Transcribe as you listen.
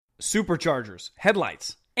superchargers,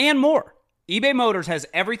 headlights, and more. eBay Motors has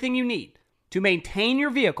everything you need to maintain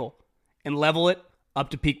your vehicle and level it up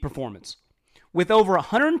to peak performance. With over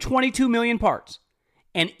 122 million parts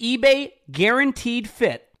and eBay Guaranteed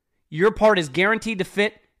Fit, your part is guaranteed to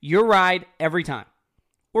fit your ride every time,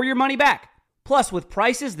 or your money back. Plus, with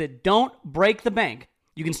prices that don't break the bank,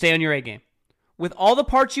 you can stay on your A game. With all the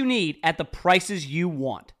parts you need at the prices you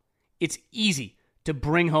want, it's easy to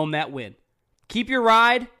bring home that win. Keep your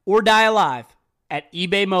ride or die alive at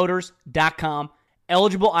ebaymotors.com.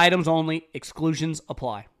 Eligible items only. Exclusions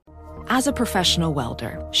apply. As a professional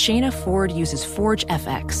welder, Shayna Ford uses Forge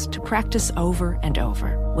FX to practice over and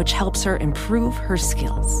over, which helps her improve her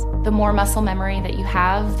skills. The more muscle memory that you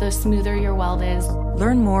have, the smoother your weld is.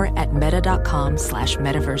 Learn more at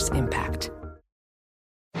meta.com/metaverse impact.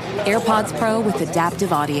 AirPods Pro with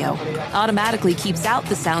adaptive audio automatically keeps out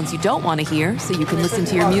the sounds you don't want to hear so you can listen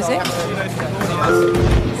to your music,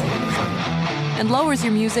 and lowers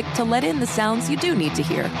your music to let in the sounds you do need to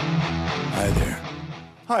hear. Hi there.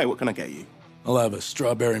 Hi, what can I get you? I'll have a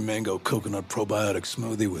strawberry mango coconut probiotic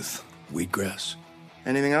smoothie with wheatgrass.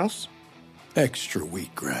 Anything else? Extra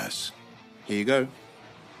wheatgrass. Here you go.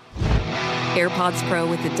 AirPods Pro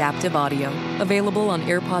with adaptive audio. Available on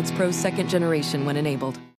AirPods Pro 2nd generation when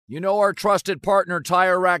enabled. You know our trusted partner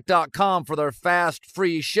TireRack.com for their fast,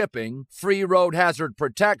 free shipping, free road hazard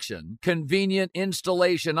protection, convenient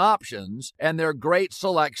installation options, and their great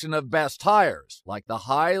selection of best tires, like the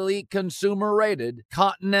highly consumer-rated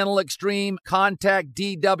Continental Extreme Contact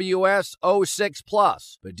DWS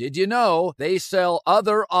 06+. But did you know they sell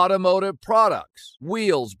other automotive products?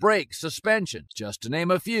 Wheels, brakes, suspension, just to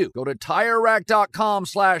name a few. Go to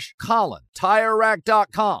TireRack.com/Colin.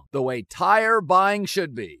 TireRack.com, the way tire buying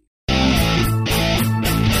should be.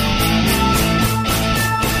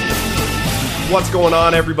 What's going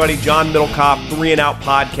on, everybody? John Middlekauff, 3 and Out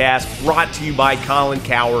podcast, brought to you by Colin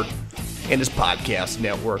Cowherd and his podcast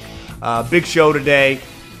network. Big show today.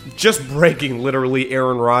 Just breaking, literally,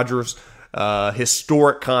 Aaron Rodgers'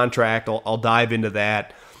 historic contract. I'll dive into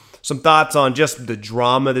that. Some thoughts on just the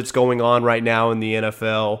drama that's going on right now in the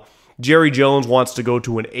NFL. Jerry Jones wants to go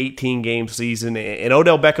to an 18-game season, and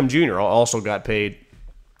Odell Beckham Jr. also got paid,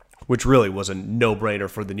 which really was a no-brainer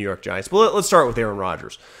for the New York Giants. But let's start with Aaron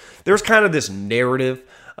Rodgers. There's kind of this narrative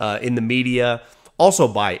in the media, also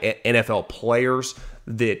by NFL players,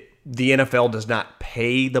 that the NFL does not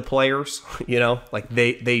pay the players. You know, like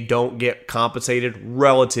they don't get compensated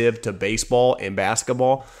relative to baseball and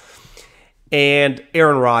basketball. And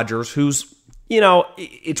Aaron Rodgers, who's, you know,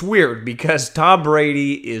 it's weird because Tom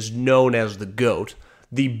Brady is known as the GOAT,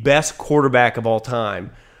 the best quarterback of all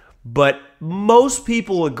time. But most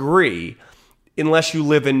people agree, unless you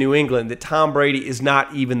live in New England, that Tom Brady is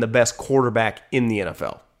not even the best quarterback in the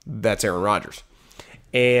NFL. That's Aaron Rodgers.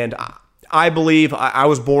 And I believe I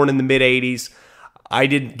was born in the mid-'80s. I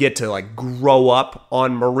didn't get to grow up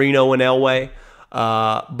on Marino and Elway.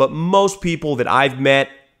 But most people that I've met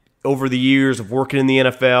over the years of working in the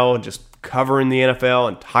NFL and just covering the NFL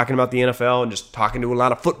and talking about the NFL and just talking to a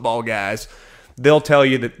lot of football guys, they'll tell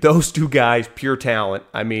you that those two guys, pure talent.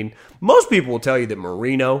 I mean, most people will tell you that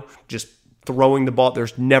Marino, just throwing the ball,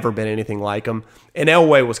 there's never been anything like him. And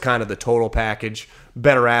Elway was kind of the total package.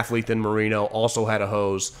 Better athlete than Marino, also had a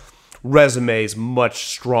hose. Resume's much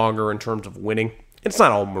stronger in terms of winning. It's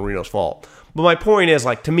not all Marino's fault. But my point is,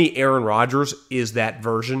 to me, Aaron Rodgers is that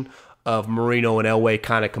version of Marino and Elway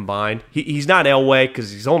kind of combined. He's not Elway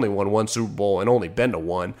because he's only won one Super Bowl and only been to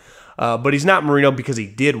one. But he's not Marino because he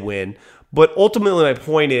did win. But ultimately, my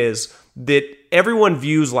point is that everyone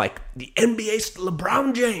views the NBA,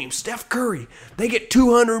 LeBron James, Steph Curry, they get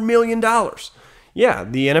 $200 million. Yeah,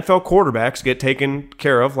 the NFL quarterbacks get taken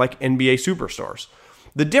care of like NBA superstars.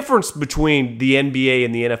 The difference between the NBA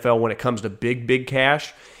and the NFL when it comes to big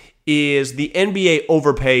cash is the NBA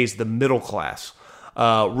overpays the middle class.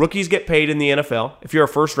 Rookies get paid in the NFL. If you're a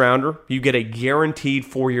first rounder, you get a guaranteed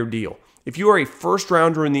 4-year deal. If you are a first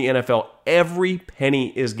rounder in the NFL, every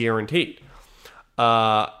penny is guaranteed.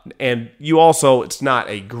 And you also, it's not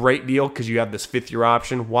a great deal because you have this 5th-year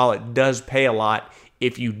option. While it does pay a lot,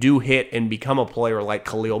 if you do hit and become a player like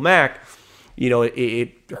Khalil Mack,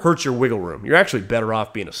 it hurts your wiggle room. You're actually better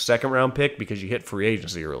off being a second-round pick because you hit free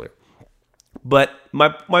agency earlier. But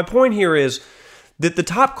my point here is that the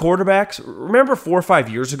top quarterbacks, remember 4 or 5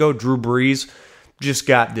 years ago, Drew Brees just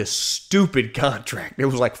got this stupid contract. It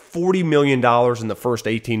was like $40 million in the first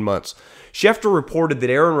 18 months. Schefter reported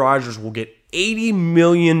that Aaron Rodgers will get $80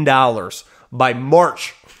 million by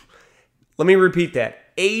March. Let me repeat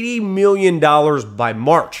that. $80 million by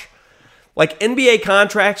March. Like NBA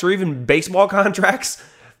contracts or even baseball contracts,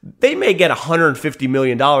 they may get $150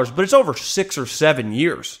 million, but it's over 6 or 7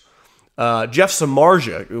 years. Jeff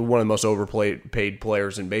Samardzija, one of the most overpaid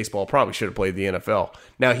players in baseball, probably should have played the NFL.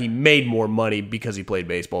 Now, he made more money because he played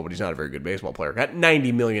baseball, but he's not a very good baseball player. Got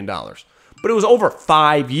 $90 million. But it was over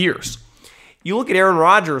 5 years. You look at Aaron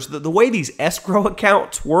Rodgers, the way these escrow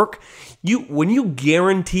accounts work, when you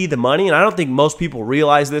guarantee the money, and I don't think most people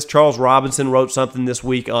realize this, Charles Robinson wrote something this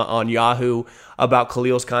week on Yahoo about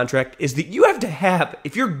Khalil's contract, is that you have to have,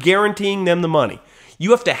 if you're guaranteeing them the money,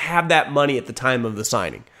 you have to have that money at the time of the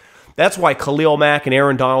signing. That's why Khalil Mack and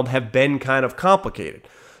Aaron Donald have been kind of complicated.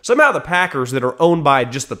 Somehow the Packers, that are owned by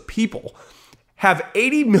just the people, have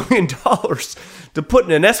 $80 million to put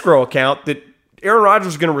in an escrow account that Aaron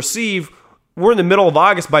Rodgers is going to receive. We're in the middle of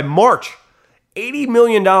August. By March, $80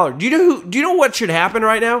 million. Do you know what should happen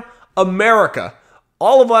right now? America,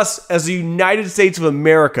 all of us as the United States of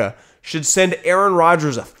America, should send Aaron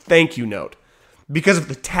Rodgers a thank you note because of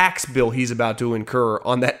the tax bill he's about to incur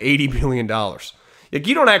on that $80 million. Like,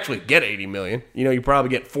 you don't actually get $80 million. You probably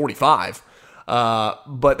get 45,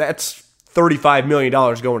 but that's $35 million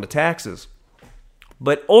going to taxes.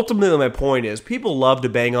 But ultimately, my point is, people love to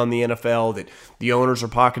bang on the NFL that the owners are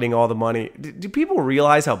pocketing all the money. Do people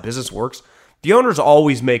realize how business works? The owners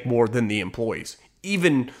always make more than the employees,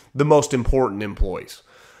 even the most important employees.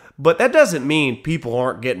 But that doesn't mean people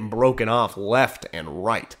aren't getting broken off left and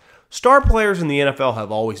right. Star players in the NFL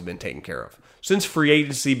have always been taken care of. Since free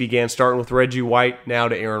agency began, starting with Reggie White, now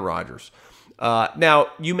to Aaron Rodgers. Now,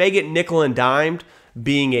 you may get nickel and dimed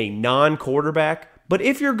being a non-quarterback, but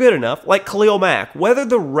if you're good enough, like Khalil Mack, whether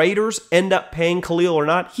the Raiders end up paying Khalil or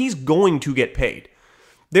not, he's going to get paid.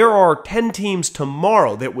 There are 10 teams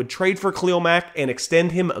tomorrow that would trade for Khalil Mack and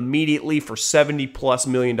extend him immediately for $70+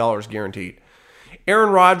 million guaranteed.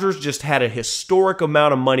 Aaron Rodgers just had a historic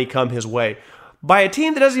amount of money come his way by a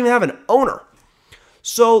team that doesn't even have an owner.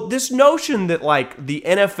 So this notion that the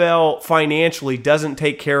NFL financially doesn't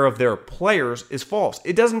take care of their players is false.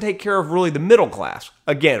 It doesn't take care of really the middle class,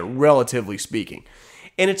 again, relatively speaking.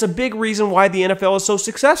 And it's a big reason why the NFL is so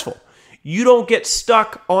successful. You don't get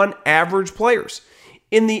stuck on average players.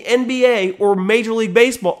 In the NBA or Major League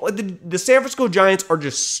Baseball, the San Francisco Giants are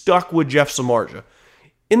just stuck with Jeff Samardzija.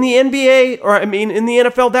 In the NBA, in the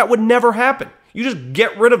NFL, that would never happen. You just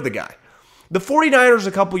get rid of the guy. The 49ers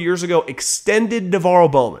a couple years ago extended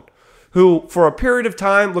NaVorro Bowman, who for a period of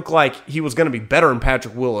time looked like he was going to be better than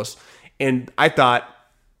Patrick Willis. And I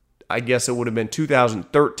guess it would have been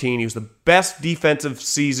 2013. He was the best defensive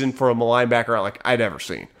season for a linebacker I'd ever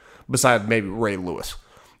seen, besides maybe Ray Lewis.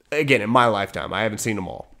 Again, in my lifetime, I haven't seen them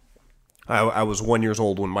all. I was 1 year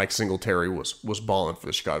old when Mike Singletary was balling for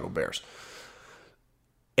the Chicago Bears.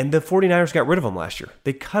 And the 49ers got rid of him last year.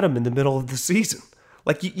 They cut him in the middle of the season.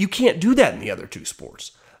 You can't do that in the other two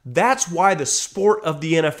sports. That's why the sport of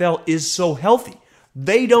the NFL is so healthy.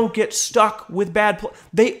 They don't get stuck with bad play.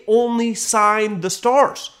 They only sign the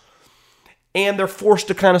stars. And they're forced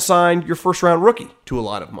to kind of sign your first-round rookie to a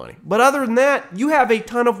lot of money. But other than that, you have a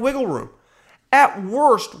ton of wiggle room. At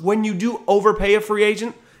worst, when you do overpay a free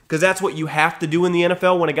agent, because that's what you have to do in the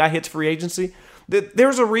NFL when a guy hits free agency,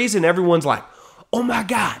 there's a reason everyone's like, oh my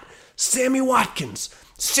God, Sammy Watkins,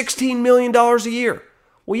 $16 million a year.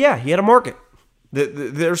 Well, yeah, he had a market.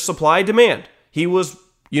 There's supply and demand. He was,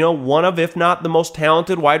 one of, if not the most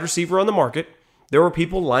talented wide receiver on the market. There were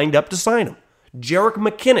people lined up to sign him. Jerick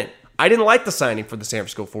McKinnon. I didn't like the signing for the San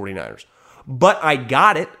Francisco 49ers, but I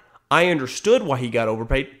got it. I understood why he got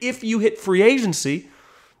overpaid. If you hit free agency,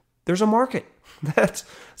 there's a market. That's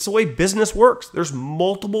the way business works. There's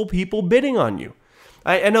multiple people bidding on you.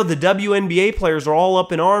 I know the WNBA players are all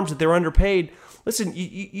up in arms that they're underpaid. Listen,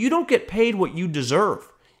 you don't get paid what you deserve.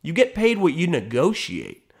 You get paid what you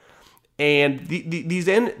negotiate. And these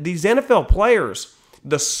NFL players,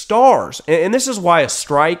 the stars, and this is why a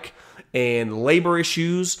strike and labor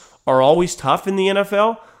issues are always tough in the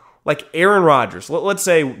NFL. Like Aaron Rodgers, let's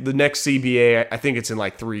say the next CBA, I think it's in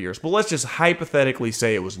 3 years, but let's just hypothetically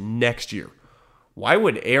say it was next year. Why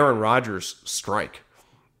would Aaron Rodgers strike?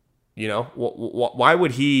 Why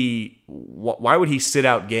would he sit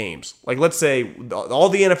out games? Let's say all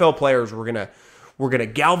the NFL players were gonna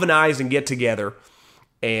galvanize and get together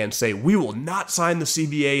and say we will not sign the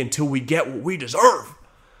CBA until we get what we deserve.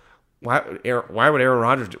 Why would Aaron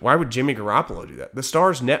Rodgers? Why would Jimmy Garoppolo do that? The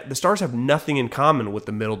Stars have nothing in common with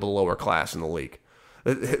the middle to lower class in the league.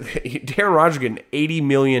 Aaron Rodgers getting $80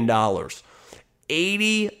 million,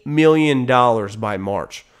 $80 million by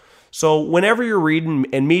March. So whenever you're reading,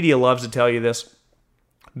 and media loves to tell you this,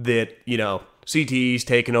 that CTE's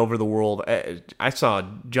taking over the world. I saw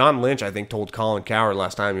John Lynch, I think, told Colin Cowherd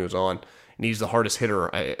last time he was on, and he's the hardest hitter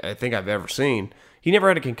I think I've ever seen. He never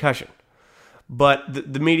had a concussion. But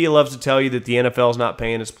the media loves to tell you that the NFL is not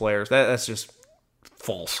paying its players. That's just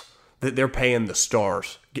false. That they're paying the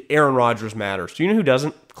stars. Aaron Rodgers matters. Do you know who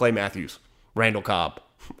doesn't? Clay Matthews, Randall Cobb,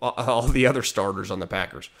 all the other starters on the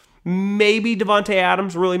Packers. Maybe Devontae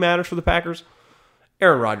Adams really matters for the Packers.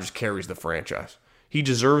 Aaron Rodgers carries the franchise. He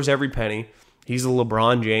deserves every penny. He's the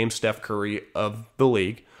LeBron James, Steph Curry of the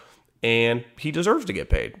league, and he deserves to get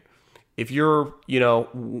paid. If you're,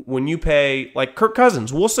 when you pay, like Kirk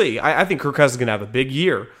Cousins, we'll see. I think Kirk Cousins is going to have a big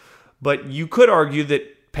year. But you could argue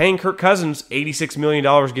that paying Kirk Cousins $86 million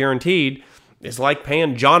guaranteed is like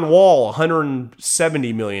paying John Wall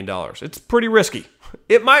 $170 million. It's pretty risky.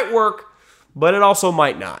 It might work, but it also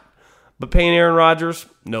might not. But paying Aaron Rodgers,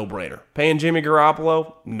 no-brainer. Paying Jimmy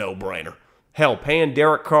Garoppolo, no-brainer. Hell, paying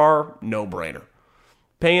Derek Carr, no-brainer.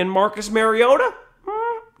 Paying Marcus Mariota,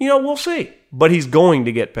 we'll see. But he's going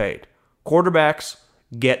to get paid. Quarterbacks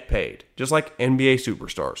get paid, just like NBA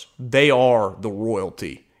superstars. They are the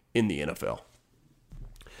royalty in the NFL.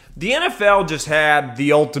 The NFL just had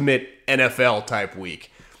the ultimate NFL type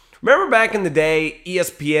week. Remember back in the day,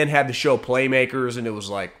 ESPN had the show Playmakers, and it was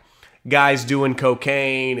like guys doing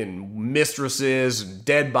cocaine and mistresses and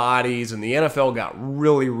dead bodies, and the NFL got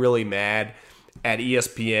really, really mad at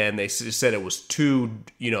ESPN. They said it was too,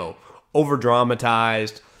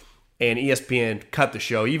 over-dramatized. And ESPN cut the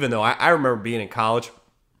show, even though I remember being in college.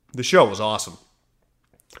 The show was awesome.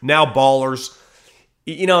 Now Ballers,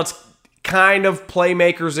 it's kind of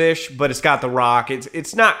Playmakers-ish, but it's got The Rock.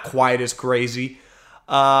 It's not quite as crazy.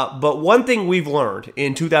 But one thing we've learned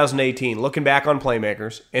in 2018, looking back on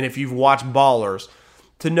Playmakers, and if you've watched Ballers,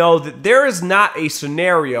 to know that there is not a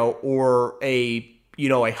scenario or a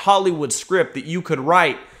Hollywood script that you could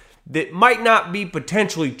write that might not be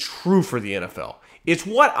potentially true for the NFL. It's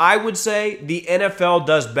what I would say the NFL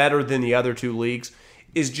does better than the other two leagues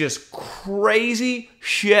is just crazy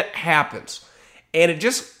shit happens. And it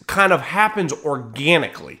just kind of happens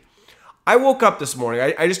organically. I woke up this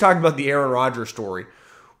morning. I just talked about the Aaron Rodgers story,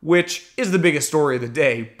 which is the biggest story of the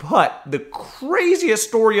day. But the craziest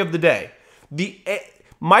story of the day,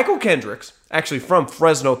 Michael Kendricks, actually from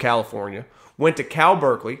Fresno, California, went to Cal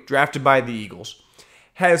Berkeley, drafted by the Eagles,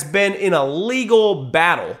 has been in a legal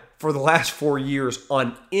battle for the last 4 years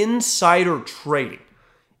on insider trading.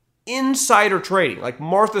 Insider trading, like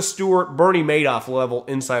Martha Stewart, Bernie Madoff level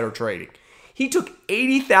insider trading. He took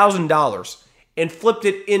 $80,000 and flipped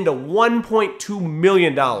it into $1.2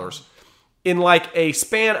 million in like a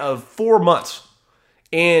span of 4 months.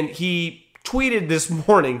 And he tweeted this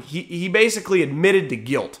morning, he basically admitted to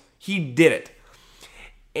guilt. He did it.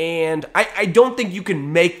 And I don't think you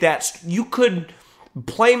can make that,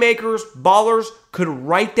 Playmakers, Ballers could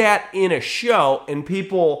write that in a show and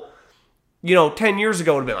people, 10 years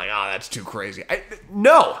ago would have been like, oh, that's too crazy.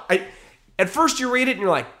 At first you read it and you're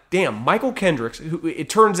like, damn, Michael Kendricks, who it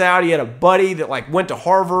turns out he had a buddy that went to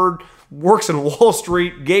Harvard, works in Wall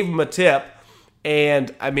Street, gave him a tip.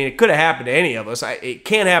 And it could have happened to any of us. It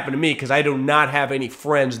can't happen to me because I do not have any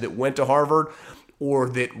friends that went to Harvard or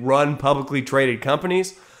that run publicly traded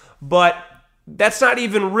companies. But that's not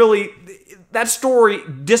even really, that story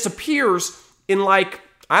disappears in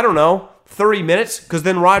 30 minutes because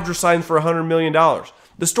then Rodger signs for $100 million.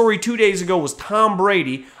 The story 2 days ago was Tom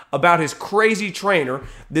Brady about his crazy trainer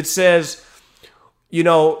that says,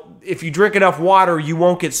 if you drink enough water, you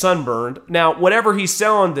won't get sunburned. Now, whatever he's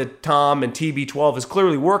selling to Tom and TB12 is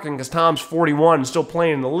clearly working because Tom's 41 and still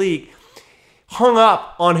playing in the league. Hung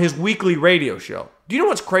up on his weekly radio show. Do you know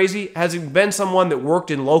what's crazy? Has it been someone that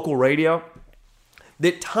worked in local radio?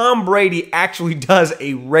 That Tom Brady actually does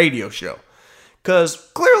a radio show. Because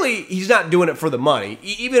clearly he's not doing it for the money.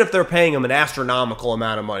 Even if they're paying him an astronomical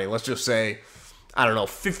amount of money. Let's just say,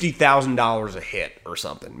 $50,000 a hit or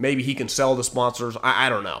something. Maybe he can sell the sponsors. I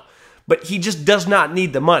don't know. But he just does not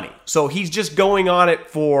need the money. So he's just going on it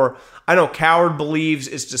for, Coward believes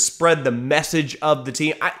is to spread the message of the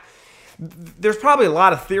team. There's probably a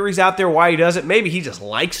lot of theories out there why he does it. Maybe he just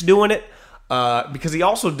likes doing it. Because he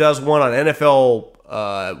also does one on NFL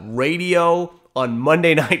radio on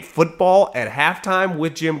Monday Night Football at halftime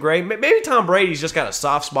with Jim Gray. Maybe Tom Brady's just got a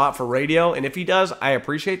soft spot for radio, and if he does, I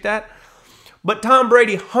appreciate that. But Tom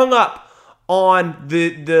Brady hung up on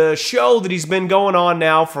the show that he's been going on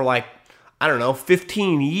now for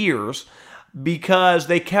 15 years because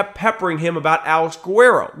they kept peppering him about Alex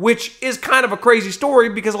Guerrero, which is kind of a crazy story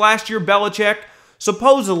because last year Belichick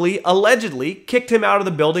allegedly kicked him out of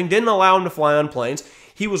the building, didn't allow him to fly on planes.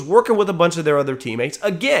 He was working with a bunch of their other teammates.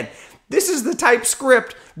 Again, this is the type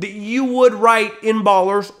script that you would write in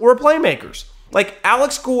Ballers or Playmakers. Like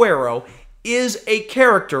Alex Guerrero is a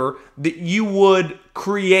character that you would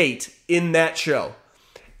create in that show.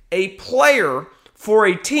 A player for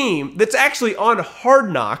a team that's actually on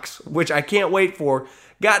Hard Knocks, which I can't wait for,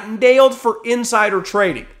 got nailed for insider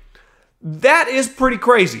trading. That is pretty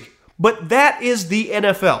crazy, but that is the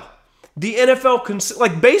NFL. The NFL,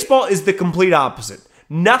 like baseball, is the complete opposite.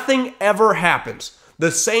 Nothing ever happens.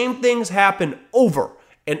 The same things happen over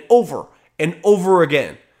and over and over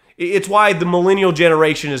again. It's why the millennial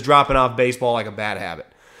generation is dropping off baseball like a bad habit,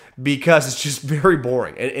 because it's just very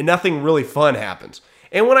boring and nothing really fun happens.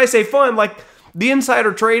 And when I say fun, like the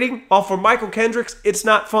insider trading, while for Michael Kendricks, it's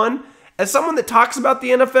not fun. As someone that talks about the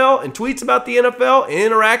NFL and tweets about the NFL and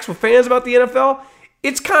interacts with fans about the NFL,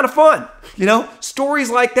 it's kind of fun. You know,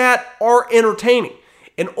 stories like that are entertaining.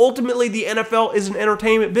 And ultimately, the NFL is an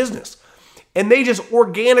entertainment business. And they just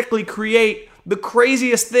organically create the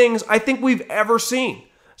craziest things I think we've ever seen.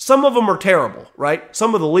 Some of them are terrible, right?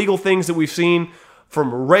 Some of the legal things that we've seen,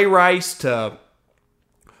 from Ray Rice to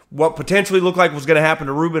what potentially looked like was going to happen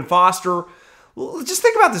to Reuben Foster. Just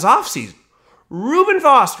think about this offseason. Reuben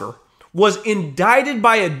Foster was indicted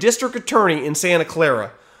by a district attorney in Santa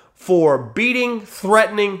Clara for beating,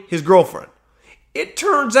 threatening his girlfriend. It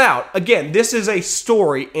turns out, again, this is a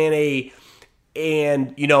story and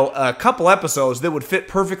a couple episodes that would fit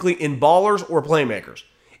perfectly in Ballers or Playmakers.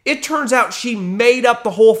 It turns out she made up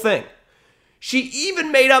the whole thing. She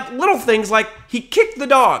even made up little things like he kicked the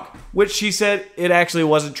dog, which she said it actually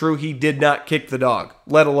wasn't true. He did not kick the dog,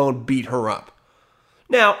 let alone beat her up.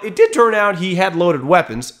 Now, it did turn out he had loaded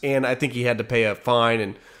weapons, and I think he had to pay a fine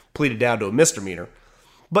and pleaded down to a misdemeanor.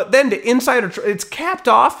 But then to insider, it's capped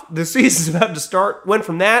off. The season's about to start. Went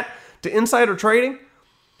from that to insider trading.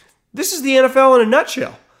 This is the NFL in a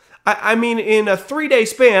nutshell. I mean, in a 3-day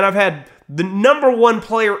span, I've had the number one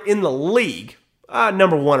player in the league,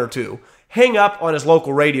 number one or two, hang up on his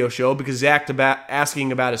local radio show because he's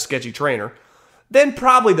asking about his sketchy trainer. Then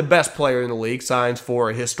probably the best player in the league signs for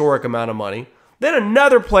a historic amount of money. Then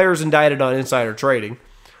another player is indicted on insider trading.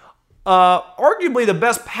 Arguably the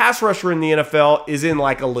best pass rusher in the NFL is in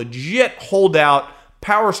like a legit holdout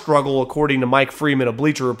power struggle, according to Mike Freeman of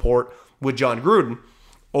Bleacher Report, with John Gruden,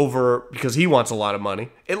 over because he wants a lot of money.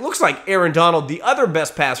 It looks like Aaron Donald, the other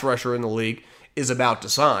best pass rusher in the league, is about to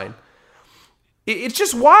sign. It's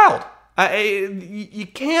just wild. You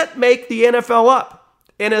can't make the NFL up.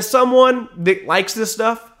 And as someone that likes this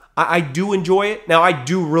stuff, I do enjoy it. Now, I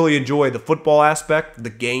do really enjoy the football aspect, the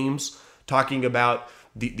games, talking about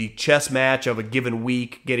the chess match of a given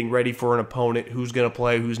week, getting ready for an opponent, who's going to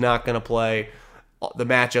play, who's not going to play, the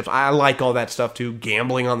matchups. I like all that stuff too.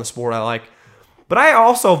 Gambling on the sport I like. But I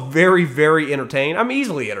also very, very entertained. I'm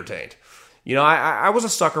easily entertained. You know, I was a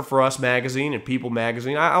sucker for Us Magazine and People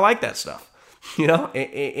Magazine. I like that stuff. You know,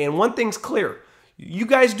 and one thing's clear. You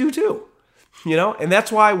guys do too. You know, and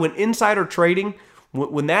that's why when insider trading,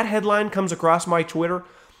 when that headline comes across my Twitter,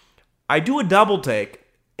 I do a double take.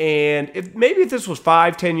 And if this was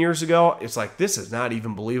 5-10 years ago, it's like, this is not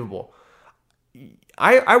even believable.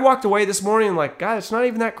 I walked away this morning and like, God, it's not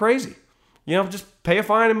even that crazy. You know, just pay a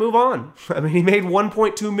fine and move on. I mean, he made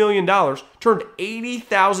 $1.2 million, turned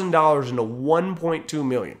 $80,000 into $1.2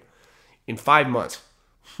 million in 5 months.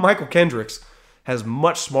 Michael Kendricks has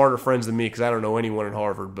much smarter friends than me because I don't know anyone at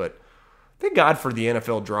Harvard, but thank God for the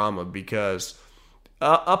NFL drama, because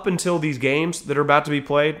up until these games that are about to be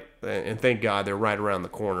played, and thank God they're right around the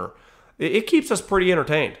corner, it keeps us pretty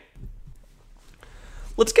entertained.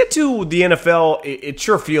 Let's get to the NFL. It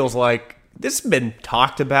sure feels like this has been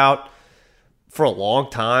talked about for a long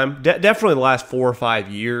time, definitely the last 4 or 5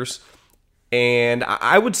 years, and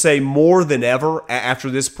I would say more than ever after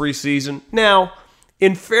this preseason. Now,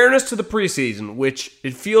 in fairness to the preseason, which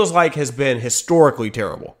it feels like has been historically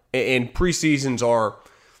terrible, and preseasons are,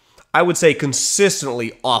 I would say,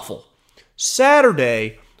 consistently awful.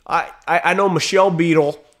 Saturday, I know Michelle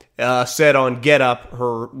Beadle said on Get Up,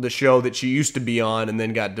 the show that she used to be on and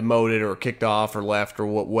then got demoted or kicked off or left or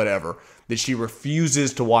whatever, that she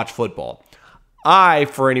refuses to watch football.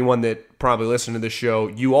 For anyone that probably listened to this show,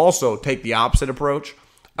 you also take the opposite approach.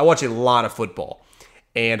 I watch a lot of football,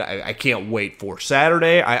 and I can't wait for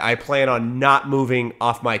Saturday. I plan on not moving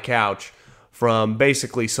off my couch from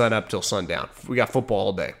basically sun up till sundown. We got football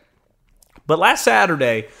all day. But last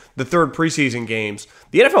Saturday, the third preseason games,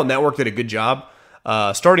 the NFL Network did a good job.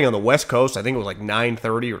 Starting on the West Coast, I think it was like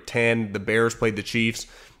 9:30 or 10, the Bears played the Chiefs.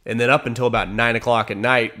 And then up until about 9 o'clock at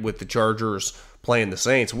night with the Chargers playing the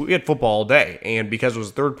Saints, we had football all day. And because it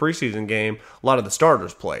was the third preseason game, a lot of the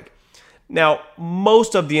starters played. Now,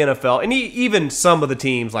 most of the NFL, and even some of the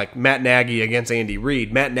teams like Matt Nagy against Andy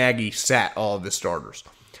Reid, Matt Nagy sat all of the starters.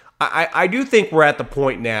 I do think we're at the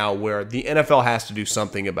point now where the NFL has to do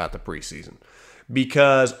something about the preseason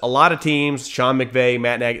because a lot of teams, Sean McVay,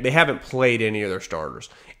 Matt Nagy, they haven't played any of their starters.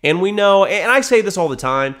 And we know, and I say this all the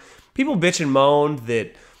time, people bitch and moan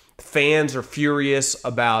that fans are furious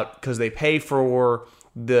about because they pay for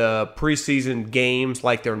the preseason games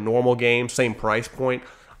like their normal games, same price point.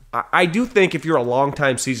 I do think if you're a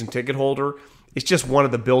longtime season ticket holder, it's just one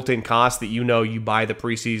of the built-in costs that you buy the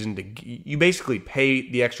preseason. You basically pay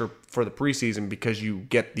the extra for the preseason because you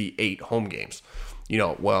get the 8 home games.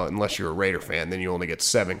 Well, unless you're a Raider fan, then you only get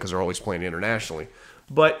 7 because they're always playing internationally.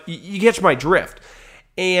 But you get my drift.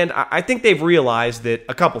 And I think they've realized that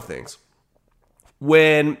a couple things.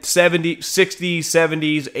 When 60s,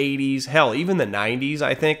 70s, 80s, hell, even the 90s,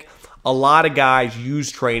 I think, a lot of guys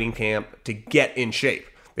used training camp to get in shape.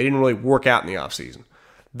 They didn't really work out in the offseason.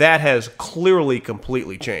 That has clearly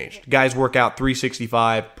completely changed. Guys work out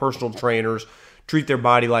 365, personal trainers, treat their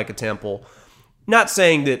body like a temple. Not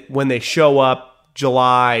saying that when they show up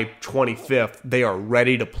July 25th, they are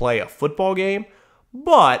ready to play a football game,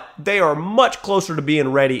 but they are much closer to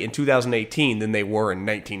being ready in 2018 than they were in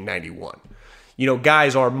 1991.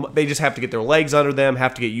 Guys they just have to get their legs under them,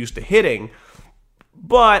 have to get used to hitting.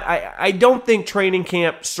 But I don't think training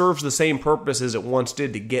camp serves the same purpose as it once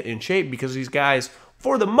did to get in shape because these guys,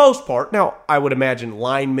 for the most part, now I would imagine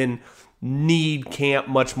linemen need camp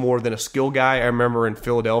much more than a skill guy. I remember in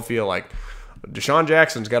Philadelphia, Deshaun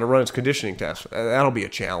Jackson's got to run his conditioning test. That'll be a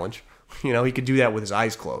challenge. He could do that with his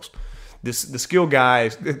eyes closed. The skill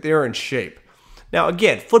guys, they're in shape. Now,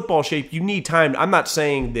 again, football shape, you need time. I'm not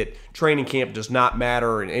saying that training camp does not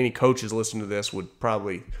matter, and any coaches listening to this would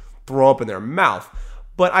probably throw up in their mouth.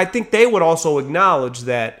 But I think they would also acknowledge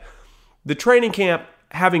that the training camp,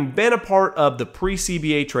 having been a part of the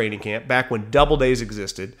pre-CBA training camp back when double days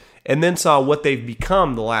existed, and then saw what they've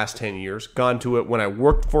become the last 10 years, gone to it when I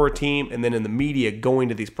worked for a team and then in the media going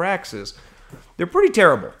to these practices, they're pretty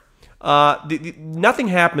terrible. Nothing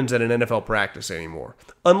happens at an NFL practice anymore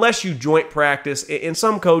unless you joint practice. And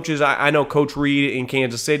some coaches, I know Coach Reed in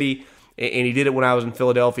Kansas City, and he did it when I was in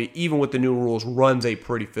Philadelphia, even with the new rules, runs a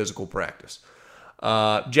pretty physical practice.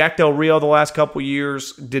 Jack Del Rio the last couple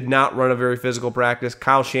years did not run a very physical practice.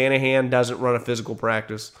 Kyle Shanahan doesn't run a physical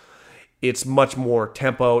practice. It's much more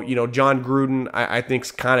tempo. John Gruden, I think,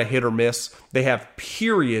 is kind of hit or miss. They have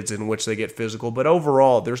periods in which they get physical, but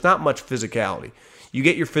overall, there's not much physicality. You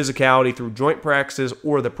get your physicality through joint practices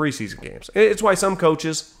or the preseason games. It's why some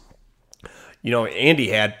coaches, Andy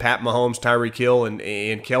had Pat Mahomes, Tyreek Hill,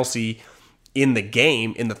 and Kelsey in the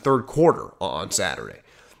game in the third quarter on Saturday.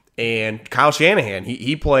 And Kyle Shanahan,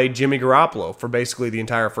 he played Jimmy Garoppolo for basically the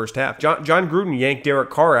entire first half. John Gruden yanked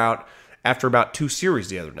Derek Carr out after about 2 series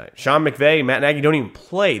the other night. Sean McVay and Matt Nagy don't even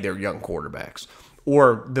play their young quarterbacks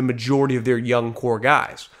or the majority of their young core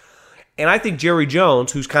guys. And I think Jerry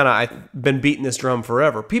Jones, who's I've been beating this drum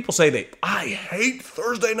forever, people say I hate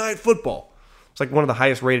Thursday Night Football. It's like one of the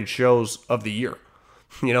highest rated shows of the year.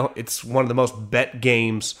 It's one of the most bet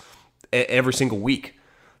games every single week.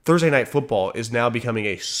 Thursday Night Football is now becoming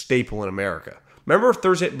a staple in America. Remember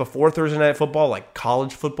before Thursday Night Football,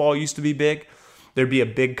 college football used to be big? There'd be a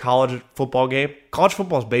big college football game. College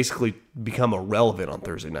football has basically become irrelevant on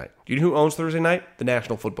Thursday night. Do you know who owns Thursday night? The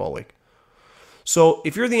National Football League. So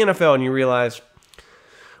if you're the NFL and you realize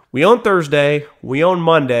we own Thursday, we own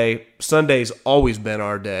Monday, Sunday's always been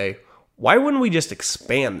our day, why wouldn't we just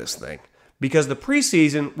expand this thing? Because the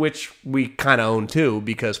preseason, which we kind of own too,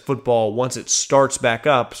 because football, once it starts back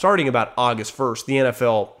up, starting about August 1st, the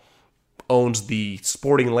NFL owns the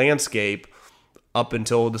sporting landscape up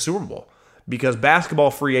until the Super Bowl. Because basketball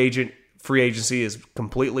free agency is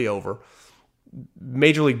completely over.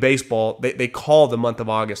 Major League Baseball, they call the month of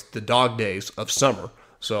August the dog days of summer.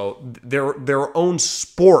 So their own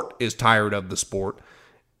sport is tired of the sport,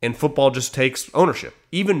 and football just takes ownership.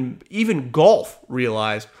 Even golf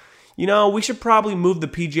realized, we should probably move the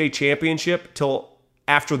PGA Championship till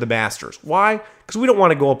after the Masters. Why? Because we don't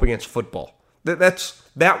want to go up against football.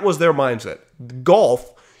 That was their mindset.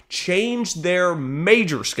 Golf changed their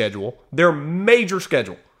major schedule.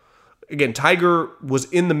 Again, Tiger was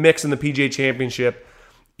in the mix in the PGA Championship.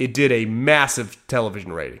 It did a massive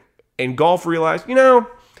television rating. And golf realized,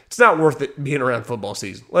 it's not worth it being around football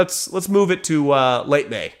season. Let's move it to late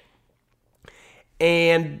May.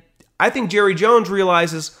 And I think Jerry Jones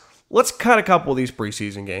realizes, let's cut a couple of these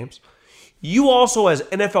preseason games. You also, as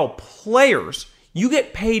NFL players, you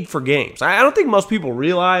get paid for games. I don't think most people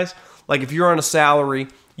realize, if you're on a salary,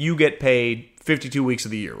 you get paid 52 weeks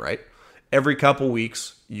of the year, right? Every couple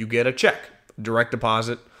weeks, you get a check, direct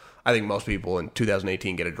deposit. I think most people in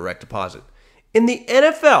 2018 get a direct deposit. In the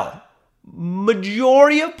NFL,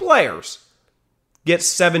 majority of players get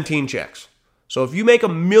 17 checks. So if you make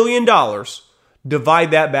 $1 million,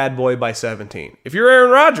 divide that bad boy by 17. If you're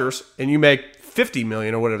Aaron Rodgers and you make $50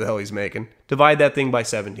 million or whatever the hell he's making, divide that thing by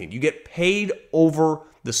 17. You get paid over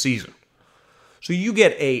the season. So you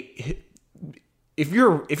get if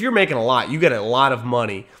you're making a lot, you get a lot of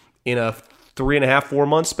money in a 3.5-4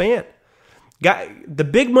 month span. The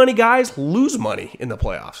big money guys lose money in the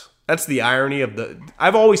playoffs. That's the irony of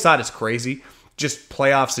I've always thought it's crazy, just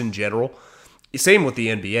playoffs in general. Same with the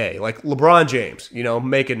NBA. Like LeBron James,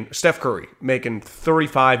 Steph Curry, making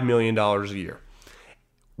 $35 million a year.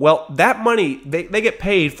 Well, that money, they get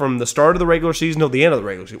paid from the start of the regular season till the end of the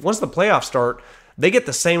regular season. Once the playoffs start, they get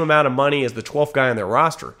the same amount of money as the 12th guy on their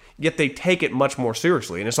roster, yet they take it much more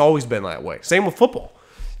seriously, and it's always been that way. Same with football.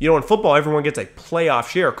 In football, everyone gets a playoff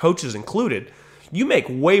share, coaches included. You make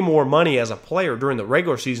way more money as a player during the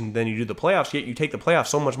regular season than you do the playoffs, yet you take the playoffs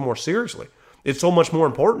so much more seriously. It's so much more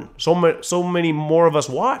important. So many more of us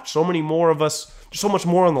watch. So many more of us, so much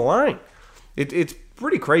more on the line. It's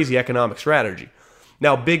pretty crazy economic strategy.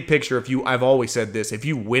 Now, big picture, I've always said this, if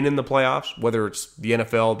you win in the playoffs, whether it's the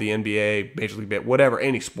NFL, the NBA, Major League Baseball, whatever,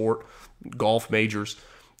 any sport, golf majors,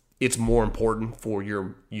 it's more important for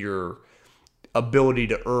your ability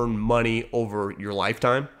to earn money over your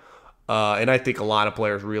lifetime. And I think a lot of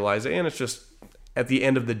players realize it, and it's just, at the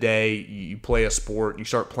end of the day, you play a sport, you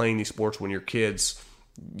start playing these sports when you're kids,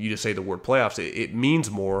 you just say the word playoffs, it means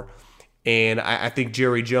more. And I think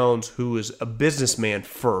Jerry Jones, who is a businessman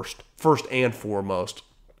first and foremost,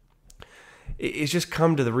 it's just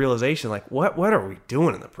come to the realization, like, what are we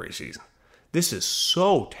doing in the preseason? This is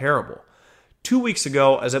so terrible. 2 weeks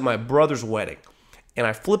ago, I was at my brother's wedding, and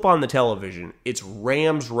I flip on the television. It's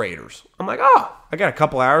Rams-Raiders. I'm like, I got a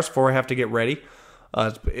couple hours before I have to get ready.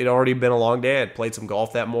 It already been a long day. I had played some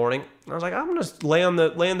golf that morning. I was like, I'm going to lay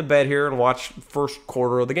in the bed here and watch first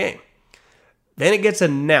quarter of the game. Then it gets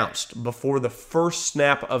announced before the first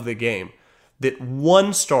snap of the game that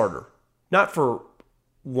one starter, not for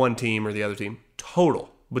one team or the other team, total,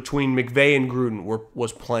 between McVay and Gruden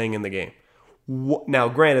was playing in the game. Now,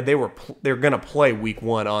 granted, they're going to play week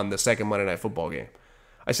 1 on the second Monday Night Football game.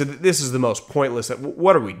 I said, this is the most pointless.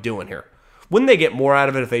 What are we doing here? Wouldn't they get more out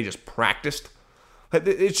of it if they just practiced?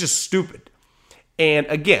 It's just stupid. And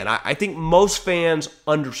again, I think most fans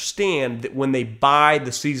understand that when they buy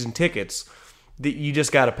the season tickets, that you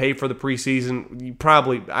just got to pay for the preseason.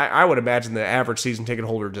 I would imagine the average season ticket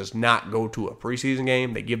holder does not go to a preseason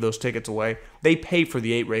game. They give those tickets away. They pay for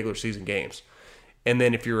the 8 regular season games. And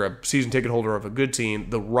then if you're a season ticket holder of a good team,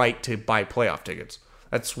 the right to buy playoff tickets.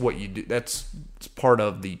 That's what you do. That's part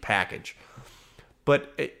of the package.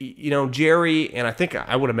 But, Jerry, and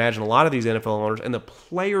I would imagine a lot of these NFL owners, and the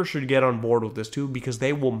players should get on board with this too, because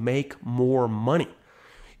they will make more money.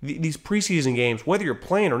 These preseason games, whether you're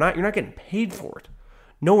playing or not, you're not getting paid for it.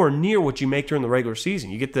 Nowhere near what you make during the regular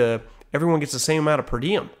season. Everyone gets the same amount of per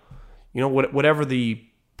diem. Whatever the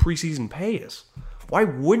preseason pay is. Why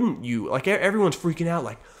wouldn't you? Like, everyone's freaking out,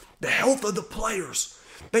 like, the health of the players.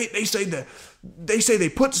 They say they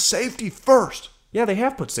put safety first. Yeah, they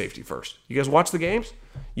have put safety first. You guys watch the games?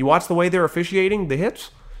 You watch the way they're officiating the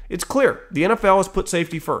hits? It's clear. The NFL has put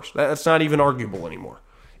safety first. That's not even arguable anymore.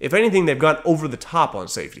 If anything, they've gone over the top on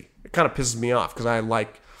safety. It kind of pisses me off because I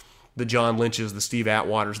like the John Lynches, the Steve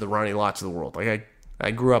Atwaters, the Ronnie Lotts of the world. Like,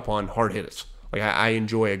 I grew up on hard hitters. Like, I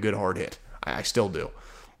enjoy a good hard hit. I still do.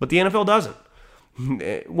 But the NFL doesn't.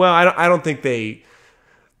 Well, I don't think they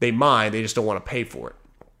mind. They just don't want to pay for it.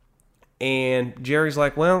 And Jerry's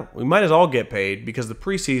like, well, we might as well get paid because the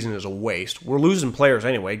preseason is a waste. We're losing players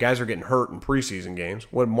anyway. Guys are getting hurt in preseason games.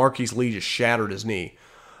 When Marquise Lee just shattered his knee.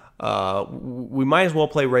 We might as well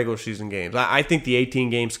play regular season games. I think the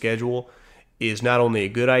 18-game schedule is not only a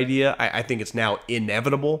good idea, I think it's now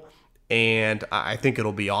inevitable, and I think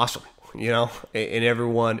it'll be awesome. And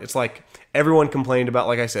everyone complained about,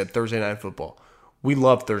 like I said, Thursday Night Football. We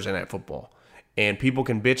love Thursday Night Football. And people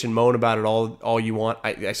can bitch and moan about it all you want.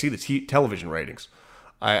 I see the television ratings.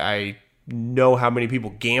 I know how many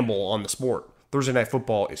people gamble on the sport. Thursday Night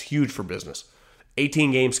Football is huge for business.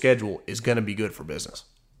 18-game schedule is going to be good for business.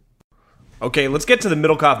 Okay, let's get to the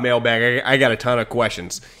Middlekauff Mailbag. I got a ton of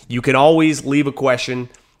questions. You can always leave a question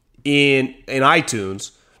in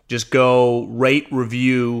iTunes. Just go rate,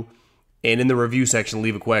 review, and in the review section,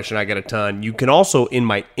 leave a question. I got a ton. You can also, in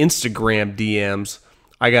my Instagram DMs,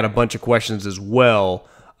 I got a bunch of questions as well.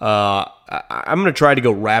 I'm going to try to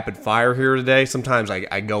go rapid fire here today. Sometimes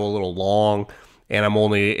I go a little long, and I'm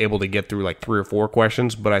only able to get through like 3 or 4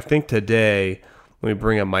 questions. But I think today, let me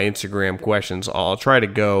bring up my Instagram questions. I'll try to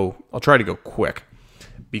go quick.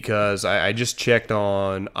 because I just checked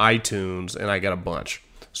on iTunes and I got a bunch.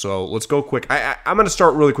 So let's go quick. I'm going to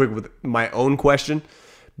start really quick with my own question,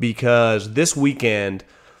 because this weekend,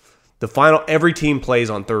 every team plays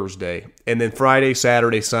on Thursday, and then Friday,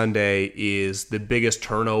 Saturday, Sunday is the biggest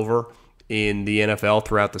turnover in the NFL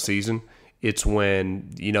throughout the season. It's when,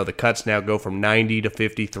 the cuts now go from 90 to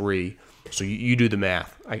 53. So you do the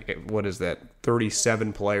math. What is that?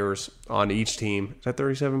 37 players on each team. Is that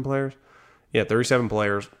 37 players? Yeah, 37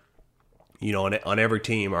 players, on every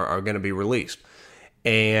team are going to be released.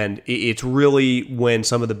 And it's really when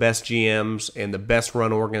some of the best GMs and the best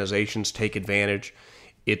run organizations take advantage.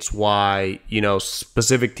 It's why,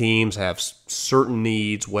 specific teams have certain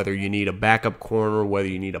needs, whether you need a backup corner, whether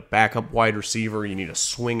you need a backup wide receiver, you need a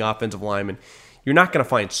swing offensive lineman. You're not going to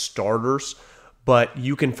find starters, but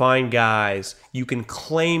you can find guys, you can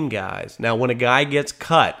claim guys. Now, when a guy gets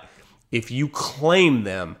cut, if you claim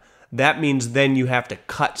them, that means then you have to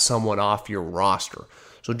cut someone off your roster.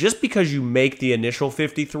 So just because you make the initial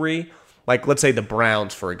 53, like let's say the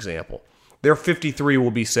Browns, for example, their 53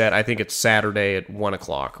 will be set, I think it's Saturday at 1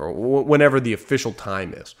 o'clock or whenever the official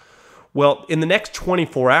time is. Well, in the next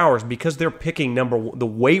 24 hours, because they're picking the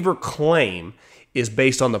waiver claim is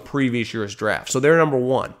based on the previous year's draft. So they're number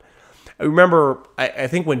one. I remember, I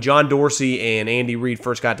think when John Dorsey and Andy Reid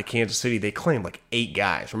first got to Kansas City, they claimed like 8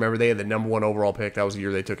 guys. Remember, they had the number 1 overall pick. That was the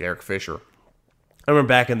year they took Eric Fisher. I remember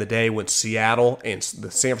back in the day when Seattle and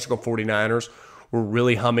the San Francisco 49ers were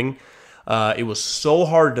really humming. It was so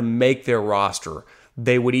hard to make their roster.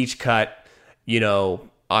 They would each cut,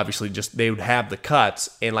 obviously they would have the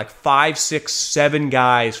cuts, and like 5, 6, 7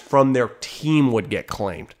 guys from their team would get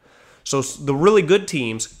claimed. So the really good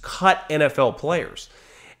teams cut NFL players.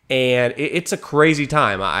 And it's a crazy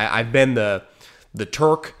time. I've been the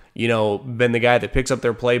Turk, been the guy that picks up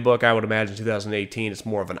their playbook. I would imagine 2018, it's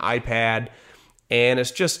more of an iPad. And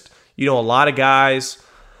it's just, a lot of guys.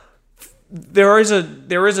 There is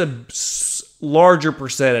a larger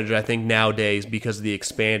percentage, I think, nowadays because of the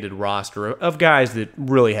expanded roster of guys that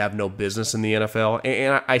really have no business in the NFL.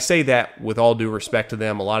 And I say that with all due respect to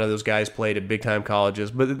them. A lot of those guys played at big-time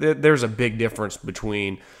colleges, but there's a big difference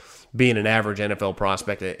between being an average NFL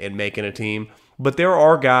prospect and making a team. But there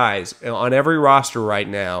are guys on every roster right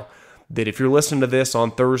now that if you're listening to this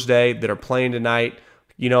on Thursday that are playing tonight,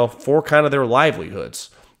 for kind of their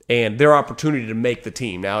livelihoods and their opportunity to make the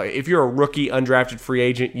team. Now, if you're a rookie, undrafted free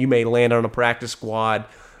agent, you may land on a practice squad.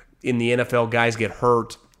 In the NFL, guys get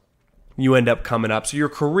hurt. You end up coming up. So your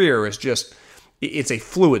career is it's a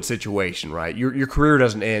fluid situation, right? Your career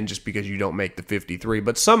doesn't end just because you don't make the 53.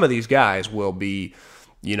 But some of these guys will be,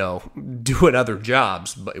 doing other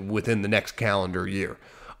jobs within the next calendar year.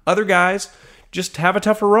 Other guys just have a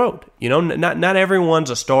tougher road. Not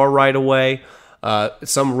everyone's a star right away.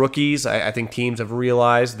 Some rookies, I think teams have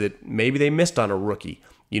realized that maybe they missed on a rookie,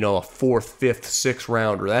 a 4th, 5th, 6th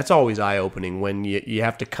rounder. That's always eye-opening when you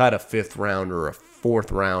have to cut a 5th rounder or a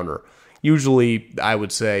 4th rounder. Usually, I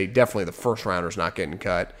would say definitely the first rounder's not getting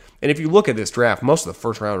cut. And if you look at this draft, most of the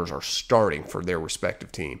first rounders are starting for their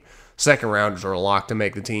respective team. Second rounders are locked to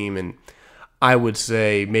make the team, and I would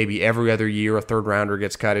say maybe every other year a 3rd rounder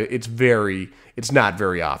gets cut. It's not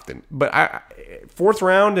very often. But 4th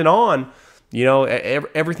round and on,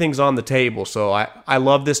 everything's on the table. So I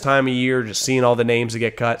love this time of year, just seeing all the names that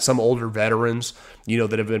get cut. Some older veterans,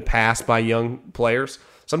 that have been passed by young players.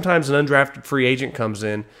 Sometimes an undrafted free agent comes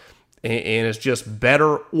in and is just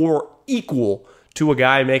better or equal to a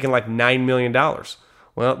guy making like $9 million.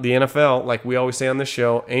 Well, the NFL, like we always say on this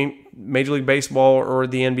show, ain't Major League Baseball or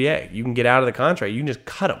the NBA. You can get out of the contract. You can just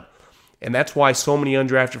cut them. And that's why so many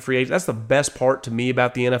undrafted free agents, that's the best part to me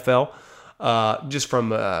about the NFL. Just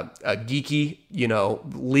from a geeky,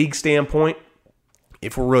 league standpoint,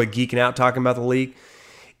 if we're really geeking out talking about the league,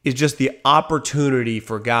 is just the opportunity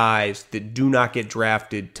for guys that do not get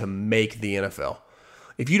drafted to make the NFL.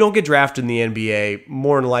 If you don't get drafted in the NBA,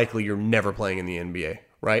 more than likely you're never playing in the NBA,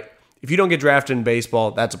 right? If you don't get drafted in baseball,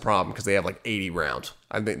 that's a problem because they have like 80 rounds.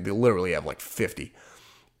 I think they literally have like 50.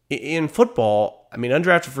 In football,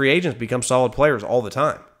 undrafted free agents become solid players all the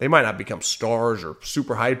time. They might not become stars or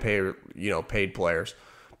super high paid players,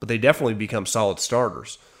 but they definitely become solid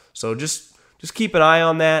starters. So just keep an eye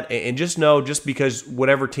on that, and just know, just because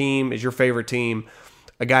whatever team is your favorite team,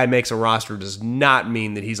 a guy makes a roster does not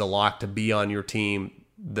mean that he's a lock to be on your team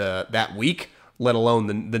that week, let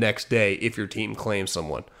alone the next day if your team claims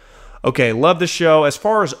someone. Okay, love the show. As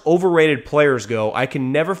far as overrated players go, I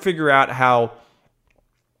can never figure out how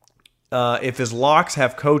if his locks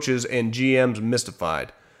have coaches and GMs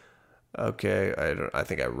mystified. Okay, I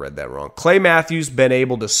think I read that wrong. Clay Matthews been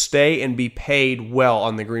able to stay and be paid well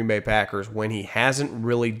on the Green Bay Packers when he hasn't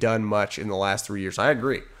really done much in the last 3 years. I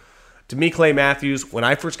agree. To me, Clay Matthews, when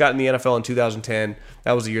I first got in the NFL in 2010,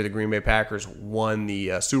 that was the year the Green Bay Packers won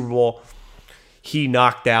the Super Bowl. He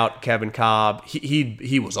knocked out Kevin Cobb.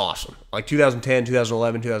 He was awesome. Like 2010,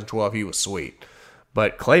 2011, 2012, he was sweet.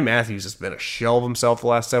 But Clay Matthews has been a shell of himself the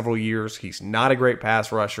last several years. He's not a great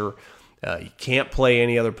pass rusher. He can't play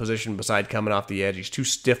any other position besides coming off the edge. He's too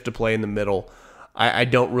stiff to play in the middle. I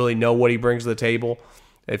don't really know what he brings to the table.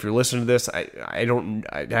 If you're listening to this,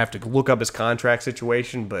 I'd have to look up his contract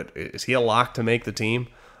situation, but is he a lock to make the team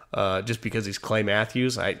just because he's Clay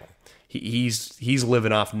Matthews? He's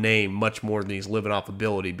living off name much more than he's living off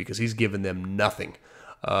ability because he's given them nothing.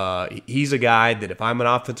 He's a guy that if I'm an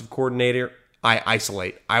offensive coordinator, I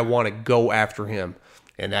isolate. I want to go after him.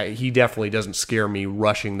 And he definitely doesn't scare me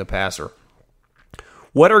rushing the passer.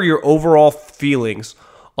 What are your overall feelings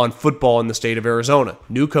on football in the state of Arizona?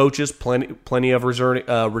 New coaches, plenty of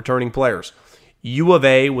returning players. U of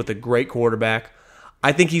A with a great quarterback.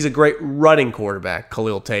 I think he's a great running quarterback,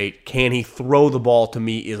 Khalil Tate. Can he throw the ball to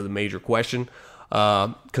me is the major question.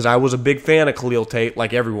 Because I was a big fan of Khalil Tate,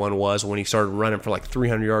 like everyone was, when he started running for like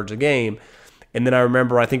 300 yards a game. And then I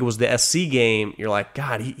remember, I think it was the SC game, you're like,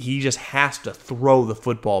 God, he just has to throw the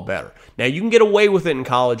football better. Now, you can get away with it in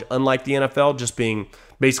college, unlike the NFL, just being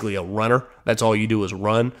basically a runner. That's all you do is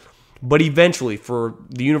run. But eventually, for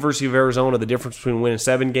the University of Arizona, the difference between winning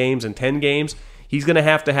 7 games and 10 games, he's going to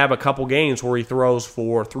have a couple games where he throws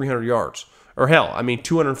for 300 yards. Or hell,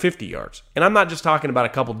 250 yards. And I'm not just talking about a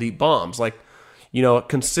couple deep bombs. Like,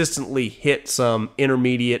 consistently hit some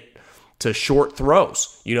intermediate to short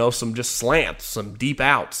throws, some just slants, some deep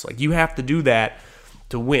outs. Like, you have to do that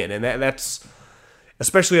to win. And that's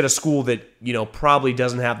especially at a school that, probably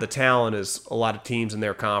doesn't have the talent as a lot of teams in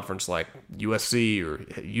their conference like USC or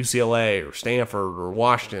UCLA or Stanford or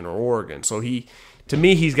Washington or Oregon. So to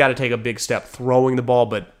me, he's got to take a big step throwing the ball,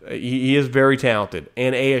 but he is very talented.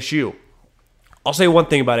 And ASU. I'll say one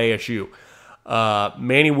thing about ASU.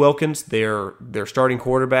 Manny Wilkins, their starting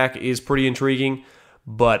quarterback, is pretty intriguing.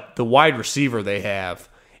 But the wide receiver they have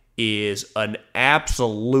is an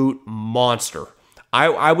absolute monster.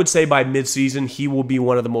 I would say by midseason, he will be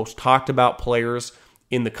one of the most talked about players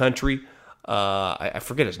in the country. I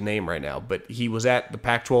forget his name right now, but he was at the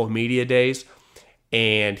Pac-12 Media Days,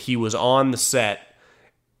 and he was on the set,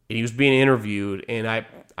 and he was being interviewed, and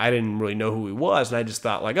I didn't really know who he was, and I just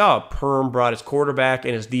thought, Perm brought his quarterback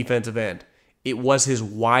and his defensive end. It was his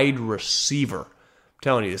wide receiver.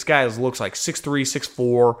 Telling you, this guy looks like 6'3",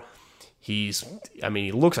 6'4".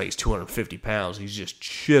 He looks like he's 250 pounds. He's just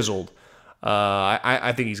chiseled.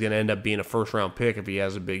 I think he's going to end up being a first-round pick if he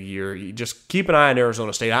has a big year. You just keep an eye on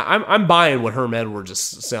Arizona State. I'm buying what Herm Edwards is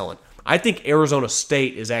selling. I think Arizona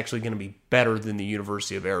State is actually going to be better than the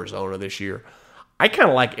University of Arizona this year. I kind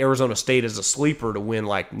of like Arizona State as a sleeper to win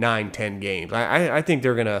like 9-10 games. I think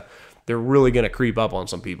they're really going to creep up on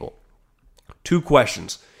some people. 2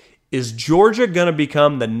 questions. Is Georgia going to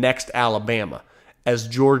become the next Alabama, as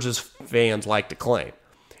Georgia's fans like to claim?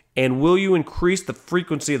 And will you increase the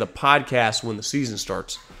frequency of the podcast when the season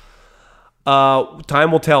starts?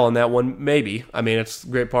 Time will tell on that one, maybe. It's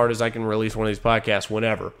the great part is I can release one of these podcasts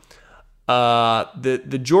whenever.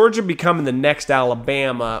 The Georgia becoming the next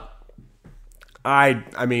Alabama,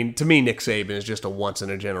 to me, Nick Saban is just a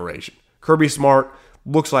once-in-a-generation. Kirby Smart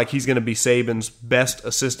looks like he's going to be Saban's best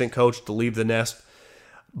assistant coach to leave the nest.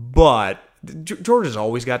 But Georgia's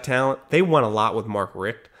always got talent. They won a lot with Mark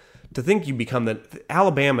Richt. To think you become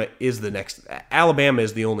Alabama is the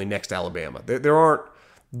only next Alabama. There aren't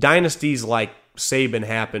dynasties like Saban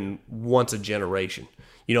happen once a generation.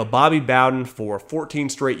 Bobby Bowden for 14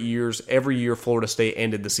 straight years, every year Florida State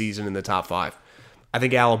ended the season in the top 5. I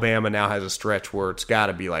think Alabama now has a stretch where it's got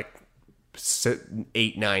to be like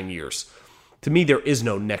 8-9 years. To me, there is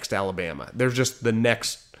no next Alabama. There's just the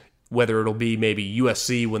next. Whether it'll be maybe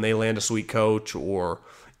USC when they land a sweet coach or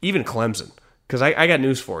even Clemson. Because I got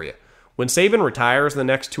news for you. When Saban retires in the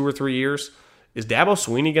next 2 or 3 years, is Dabo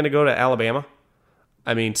Swinney going to go to Alabama?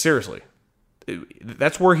 Seriously.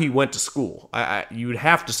 That's where he went to school. You would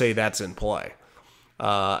have to say that's in play.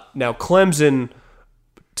 Now, Clemson,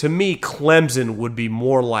 to me, Clemson would be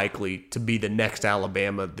more likely to be the next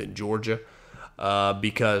Alabama than Georgia.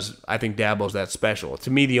 Because I think Dabo's that special. To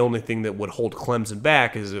me, the only thing that would hold Clemson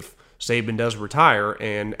back is if Saban does retire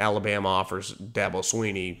and Alabama offers Dabo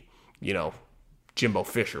Swinney, Jimbo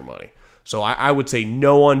Fisher money. So I would say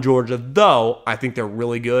no on Georgia, though I think they're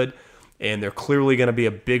really good, and they're clearly going to be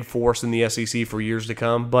a big force in the SEC for years to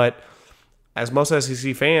come. But as most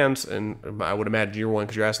SEC fans, and I would imagine you're one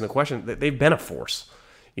because you're asking the question, they've been a force.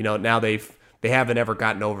 Now they haven't ever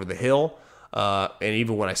gotten over the hill. And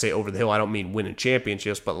even when I say over the hill, I don't mean winning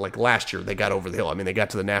championships, but like last year, they got over the hill. I mean, they got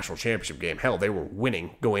to the national championship game. Hell, they were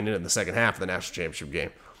winning going into the second half of the national championship game.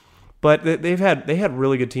 But they had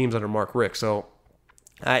really good teams under Mark Richt. So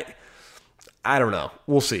I don't know.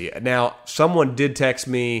 We'll see. Now, someone did text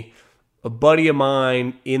me, a buddy of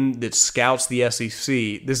mine that scouts the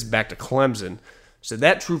SEC. This is back to Clemson. So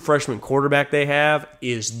that true freshman quarterback they have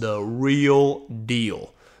is the real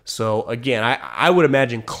deal. So, again, I would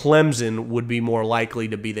imagine Clemson would be more likely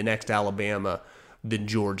to be the next Alabama than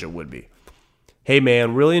Georgia would be. Hey,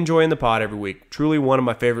 man, really enjoying the pod every week. Truly one of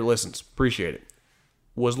my favorite listens. Appreciate it.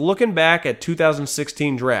 Was looking back at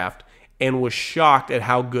 2016 draft and was shocked at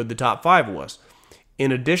how good the top 5 was.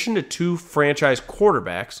 In addition to 2 franchise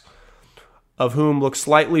quarterbacks, of whom look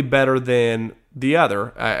slightly better than the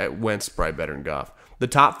other, Wentz probably better than Goff, the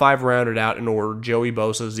top 5 rounded out in order: Joey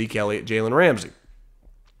Bosa, Zeke Elliott, Jalen Ramsey.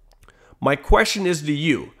 My question is to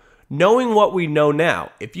you, knowing what we know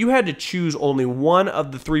now, if you had to choose only one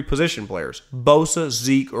of the 3 position players, Bosa,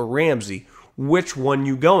 Zeke, or Ramsey, which one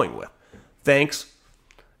you going with? Thanks,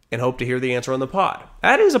 and hope to hear the answer on the pod.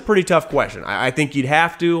 That is a pretty tough question. I think you'd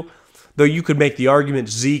have to, though you could make the argument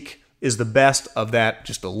Zeke is the best of that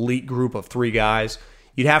just elite group of 3 guys.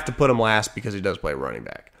 You'd have to put him last because he does play running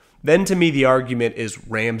back. Then to me, the argument is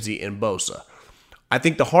Ramsey and Bosa. I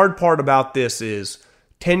think the hard part about this is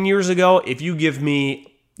 10 years ago, if you give me,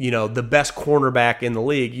 the best cornerback in the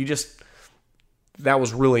league, that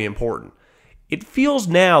was really important. It feels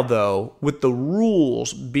now, though, with the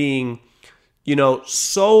rules being,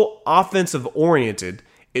 so offensive oriented,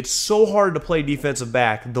 it's so hard to play defensive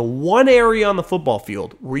back. The one area on the football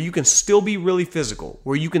field where you can still be really physical,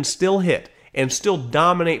 where you can still hit and still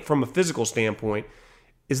dominate from a physical standpoint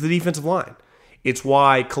is the defensive line. It's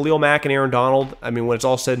why Khalil Mack and Aaron Donald, when it's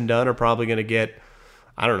all said and done, are probably going to get,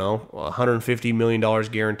 $150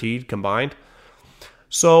 million guaranteed combined.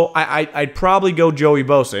 So I'd probably go Joey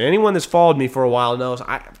Bosa. Anyone that's followed me for a while knows,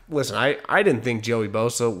 I didn't think Joey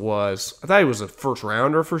Bosa I thought he was a first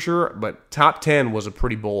rounder for sure, but top 10 was a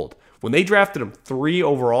pretty bold. When they drafted him 3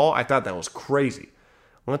 overall, I thought that was crazy.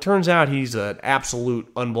 Well, it turns out he's an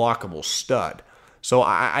absolute unblockable stud. So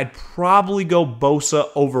I'd probably go Bosa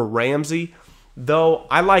over Ramsey, though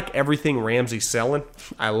I like everything Ramsey's selling.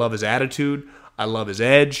 I love his attitude. I love his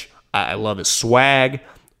edge. I love his swag.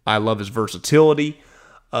 I love his versatility.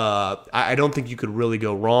 I don't think you could really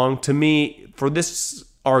go wrong. To me, for this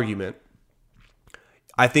argument,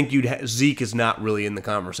 I think Zeke is not really in the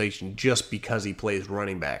conversation just because he plays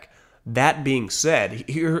running back. That being said,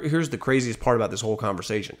 here's the craziest part about this whole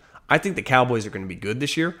conversation. I think the Cowboys are going to be good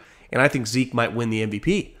this year, and I think Zeke might win the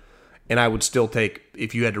MVP. And I would still take,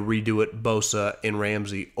 if you had to redo it, Bosa and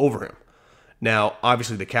Ramsey over him. Now,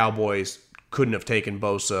 obviously the Cowboys couldn't have taken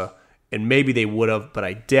Bosa, and maybe they would have, but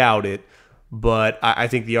I doubt it. But I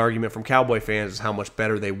think the argument from Cowboy fans is how much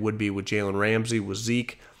better they would be with Jalen Ramsey, with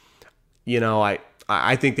Zeke. I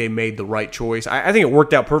think they made the right choice. I think it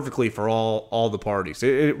worked out perfectly for all the parties.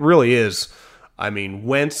 It really is.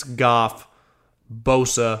 Wentz, Goff,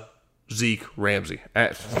 Bosa, Zeke, Ramsey.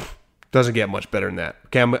 Doesn't get much better than that.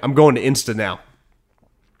 Okay, I'm going to Insta now.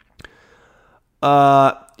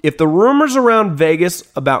 If the rumors around Vegas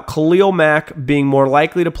about Khalil Mack being more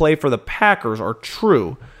likely to play for the Packers are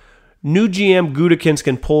true, new GM Gutekunst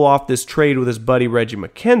can pull off this trade with his buddy Reggie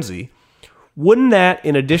McKenzie. Wouldn't that,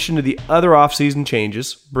 in addition to the other offseason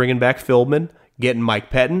changes, bringing back Philbin, getting Mike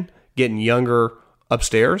Pettin, getting younger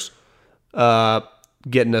upstairs,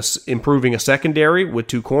 improving a secondary with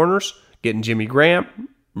 2 corners, getting Jimmy Graham,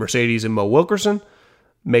 Mercedes and Mo Wilkerson,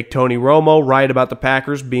 make Tony Romo right about the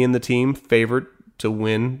Packers being the team favorite to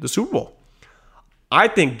win the Super Bowl? I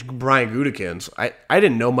think Brian Gutekunst, I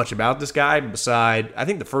didn't know much about this guy beside, I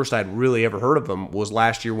think the first I'd really ever heard of him was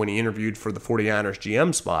last year when he interviewed for the 49ers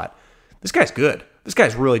GM spot. This guy's good. This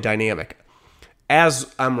guy's really dynamic.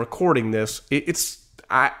 As I'm recording this,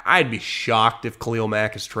 I'd be shocked if Khalil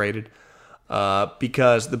Mack is traded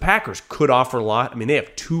because the Packers could offer a lot. They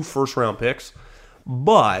have 2 first-round picks,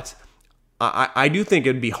 but I do think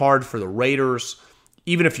it'd be hard for the Raiders.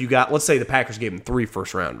 Even if you got, let's say the Packers gave him 3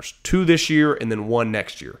 first-rounders, 2 this year and then 1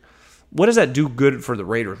 next year. What does that do good for the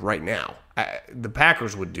Raiders right now? The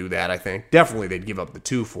Packers would do that, I think. Definitely they'd give up the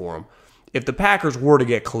 2 for him. If the Packers were to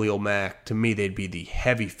get Khalil Mack, to me they'd be the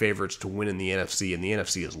heavy favorites to win in the NFC, and the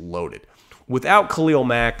NFC is loaded. Without Khalil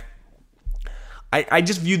Mack, I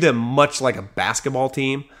just view them much like a basketball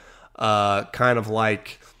team, kind of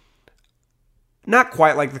like not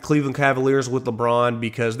quite like the Cleveland Cavaliers with LeBron,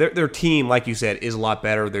 because their team, like you said, is a lot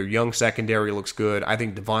better. Their young secondary looks good. I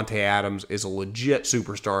think Devontae Adams is a legit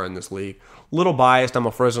superstar in this league. Little biased, I'm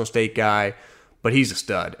a Fresno State guy, but he's a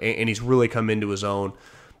stud, and he's really come into his own.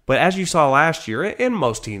 But as you saw last year, and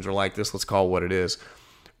most teams are like this, let's call it what it is,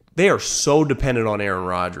 they are so dependent on Aaron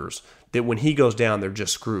Rodgers that when he goes down, they're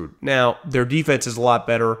just screwed. Now, their defense is a lot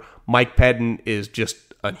better. Mike Pettin is just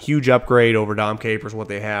a huge upgrade over Dom Capers, what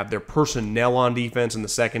they have. Their personnel on defense in the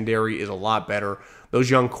secondary is a lot better. Those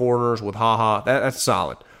young corners with that's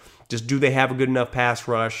solid. Just do they have a good enough pass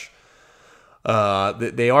rush?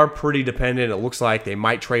 They are pretty dependent. It looks like they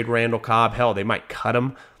might trade Randall Cobb. Hell, they might cut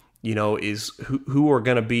him. Is who are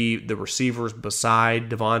going to be the receivers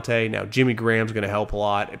beside Devontae? Now, Jimmy Graham's going to help a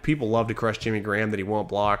lot. People love to crush Jimmy Graham that he won't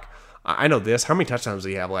block. I know this. How many touchdowns did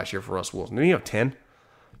he have last year for Russell Wilson? Did he have 10?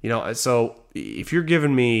 So if you're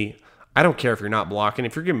giving me, I don't care if you're not blocking,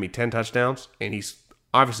 if you're giving me 10 touchdowns, and he's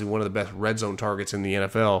obviously one of the best red zone targets in the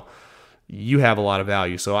NFL, you have a lot of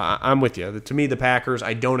value. So I'm with you. To me, the Packers,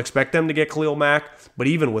 I don't expect them to get Khalil Mack, but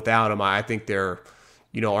even without him, I think they're,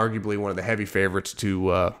 arguably one of the heavy favorites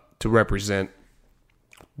to represent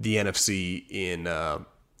the NFC in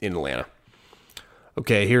Atlanta.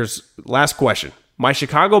 Okay, here's last question. My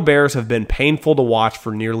Chicago Bears have been painful to watch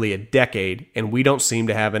for nearly a decade, and we don't seem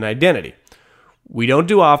to have an identity. We don't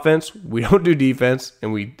do offense, we don't do defense,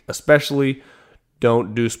 and we especially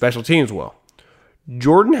don't do special teams well.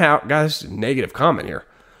 Jordan Howard, guys, negative comment here.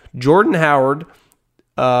 Jordan Howard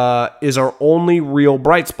is our only real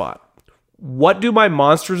bright spot. What do my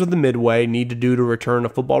monsters of the Midway need to do to return to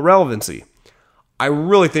football relevancy? I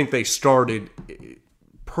really think they started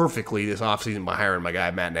perfectly this offseason by hiring my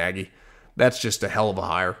guy, Matt Nagy. That's just a hell of a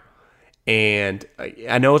hire. And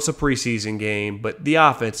I know it's a preseason game, but the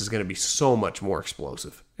offense is going to be so much more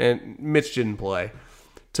explosive. And Mitch didn't play.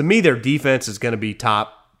 To me, their defense is going to be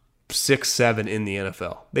top 6, 7 in the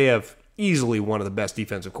NFL. They have easily one of the best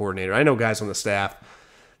defensive coordinators. I know guys on the staff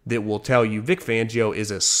that will tell you Vic Fangio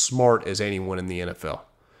is as smart as anyone in the NFL.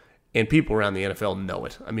 And people around the NFL know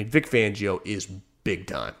it. I mean, Vic Fangio is big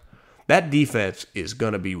time. That defense is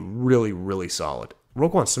going to be really, really solid.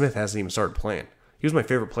 Roquan Smith hasn't even started playing. He was my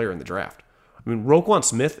favorite player in the draft. I mean, Roquan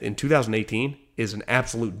Smith in 2018 is an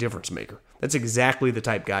absolute difference maker. That's exactly the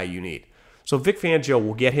type guy you need. So Vic Fangio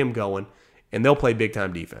will get him going, and they'll play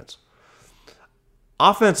big-time defense.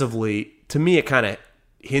 Offensively, to me, it kind of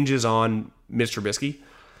hinges on Mitch Trubisky,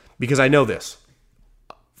 because I know this.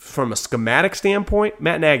 From a schematic standpoint,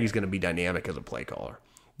 Matt Nagy's going to be dynamic as a play caller.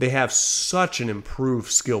 They have such an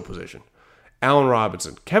improved skill position. Allen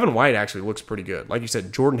Robinson. Kevin White actually looks pretty good. Like you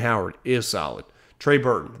said, Jordan Howard is solid. Trey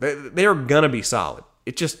Burton. They are going to be solid.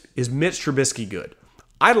 It just, is Mitch Trubisky good?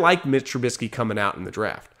 I like Mitch Trubisky coming out in the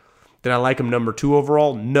draft. Did I like him number 2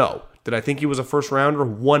 overall? No. Did I think he was a first rounder?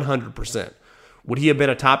 100%. Would he have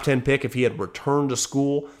been a top 10 pick if he had returned to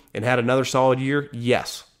school and had another solid year?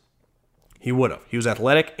 Yes. He would have. He was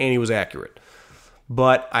athletic and he was accurate.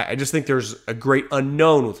 But I just think there's a great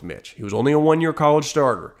unknown with Mitch. He was only a 1-year college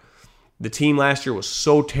starter. The team last year was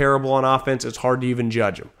so terrible on offense, it's hard to even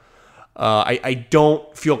judge him. I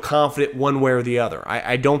don't feel confident one way or the other.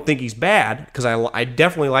 I don't think he's bad, because I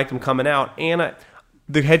definitely liked him coming out, and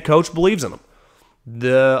the head coach believes in him.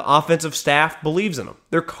 The offensive staff believes in him.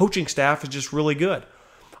 Their coaching staff is just really good.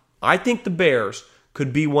 I think the Bears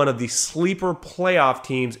could be one of the sleeper playoff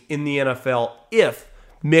teams in the NFL if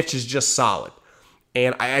Mitch is just solid.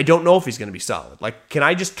 And I don't know if he's going to be solid. Like, can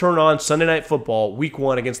I just turn on Sunday Night Football week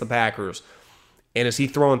 1 against the Packers, and is he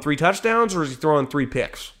throwing 3 touchdowns or is he throwing 3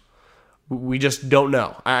 picks? We just don't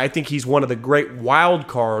know. I think he's one of the great wild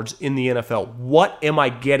cards in the NFL. What am I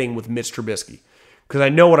getting with Mitch Trubisky? Because I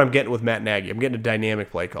know what I'm getting with Matt Nagy. I'm getting a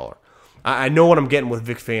dynamic play caller. I know what I'm getting with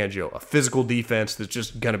Vic Fangio, a physical defense that's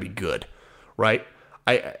just going to be good, right?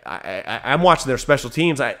 I'm watching their special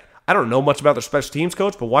teams. I don't know much about their special teams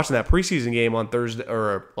coach, but watching that preseason game on Thursday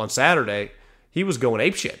or on Saturday, he was going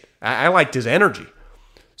apeshit. I liked his energy.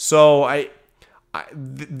 So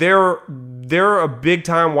they're a big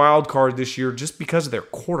time wild card this year just because of their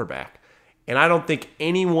quarterback, and I don't think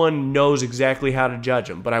anyone knows exactly how to judge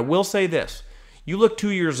them. But I will say this: you look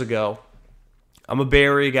 2 years ago. I'm a Bay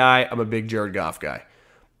Area guy. I'm a big Jared Goff guy,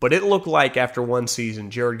 but it looked like after one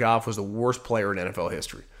season, Jared Goff was the worst player in NFL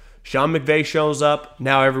history. Sean McVay shows up.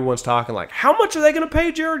 Now everyone's talking like, how much are they going to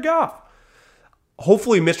pay Jared Goff?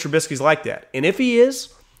 Hopefully Mitch Trubisky's like that. And if he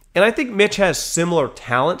is, and I think Mitch has similar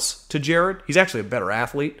talents to Jared. He's actually a better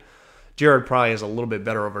athlete. Jared probably has a little bit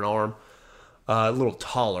better of an arm, a little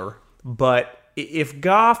taller. But if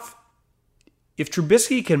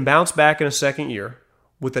Trubisky can bounce back in a second year,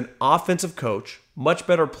 with an offensive coach, much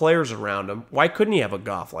better players around him, why couldn't he have a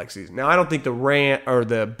Goff-like season? Now, I don't think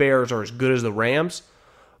the Bears are as good as the Rams,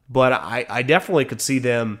 but I definitely could see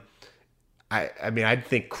them. I mean, I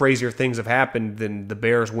think crazier things have happened than the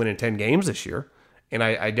Bears winning 10 games this year, and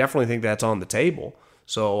I definitely think that's on the table.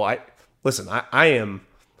 So, I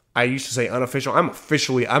used to say unofficial. I'm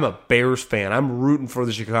a Bears fan. I'm rooting for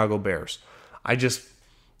the Chicago Bears.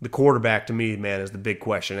 The quarterback to me, man, is the big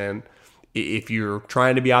question. And if you're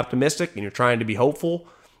trying to be optimistic and you're trying to be hopeful,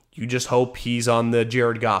 you just hope he's on the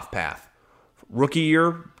Jared Goff path. Rookie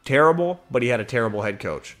year, terrible, but he had a terrible head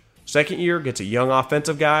coach. Second year, gets a young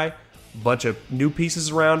offensive guy, bunch of new pieces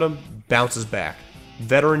around him, bounces back.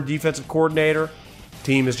 Veteran defensive coordinator,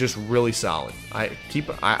 team is just really solid.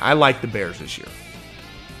 I like the Bears this year.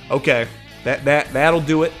 Okay, that'll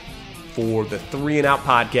do it for the 3 and Out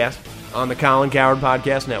podcast on the Colin Cowherd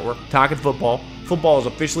Podcast Network. Talking football. Football is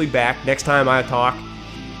officially back. Next time I talk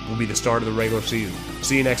will be the start of the regular season.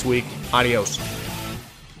 See you next week. Adios.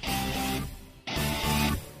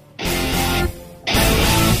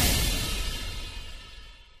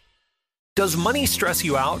 Does money stress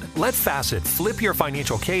you out? Let Facet flip your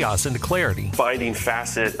financial chaos into clarity. Finding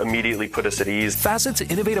Facet immediately put us at ease. Facet's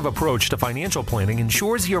innovative approach to financial planning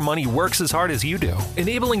ensures your money works as hard as you do,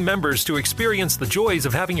 enabling members to experience the joys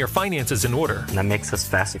of having your finances in order. And that makes us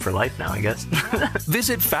Facet for life now, I guess.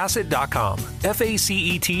 Visit Facet.com,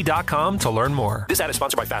 FACET.com to learn more. This ad is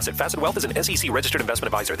sponsored by Facet. Facet Wealth is an SEC registered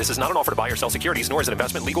investment advisor. This is not an offer to buy or sell securities, nor is it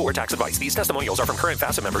investment, legal, or tax advice. These testimonials are from current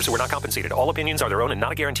Facet members who are not compensated. All opinions are their own and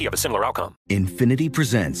not a guarantee of a similar outcome. Infiniti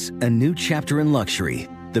presents a new chapter in luxury,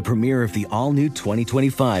 the premiere of the all-new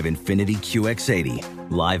 2025 Infiniti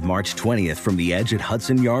QX80, live March 20th from the Edge at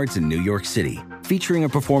Hudson Yards in New York City, featuring a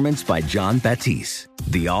performance by John Batiste.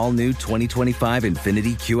 The all-new 2025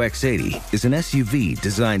 Infiniti QX80 is an SUV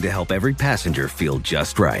designed to help every passenger feel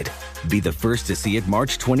just right. Be the first to see it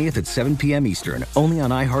March 20th at 7 p.m. Eastern, only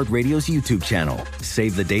on iHeartRadio's YouTube channel.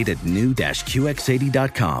 Save the date at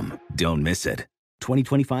new-QX80.com. Don't miss it.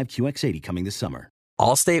 2025 QX80 coming this summer.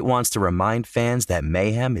 Allstate wants to remind fans that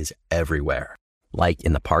mayhem is everywhere. Like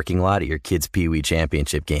in the parking lot at your kid's Pee Wee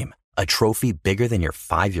Championship game. A trophy bigger than your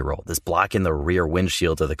 5-year-old is blocking the rear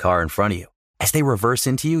windshield of the car in front of you. As they reverse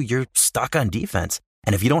into you, you're stuck on defense.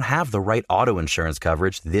 And if you don't have the right auto insurance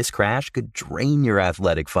coverage, this crash could drain your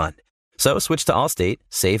athletic fund. So switch to Allstate,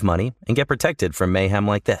 save money, and get protected from mayhem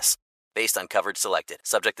like this. Based on coverage selected,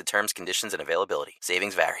 subject to terms, conditions, and availability.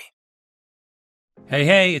 Savings vary.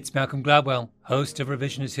 Hey, it's Malcolm Gladwell, host of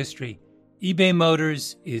Revisionist History. eBay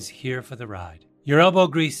Motors is here for the ride. Your elbow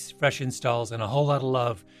grease, fresh installs, and a whole lot of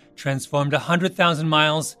love transformed 100,000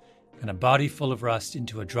 miles and a body full of rust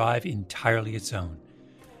into a drive entirely its own.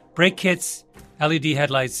 Brake kits, LED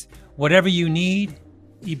headlights, whatever you need,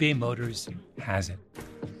 eBay Motors has it.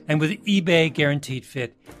 And with eBay Guaranteed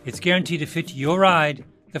Fit, it's guaranteed to fit your ride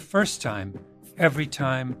the first time, every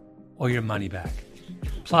time, or your money back.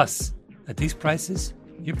 Plus, at these prices,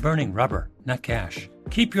 you're burning rubber, not cash.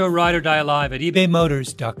 Keep your ride or die alive at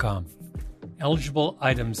ebaymotors.com. Eligible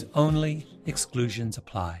items only. Exclusions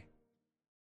apply.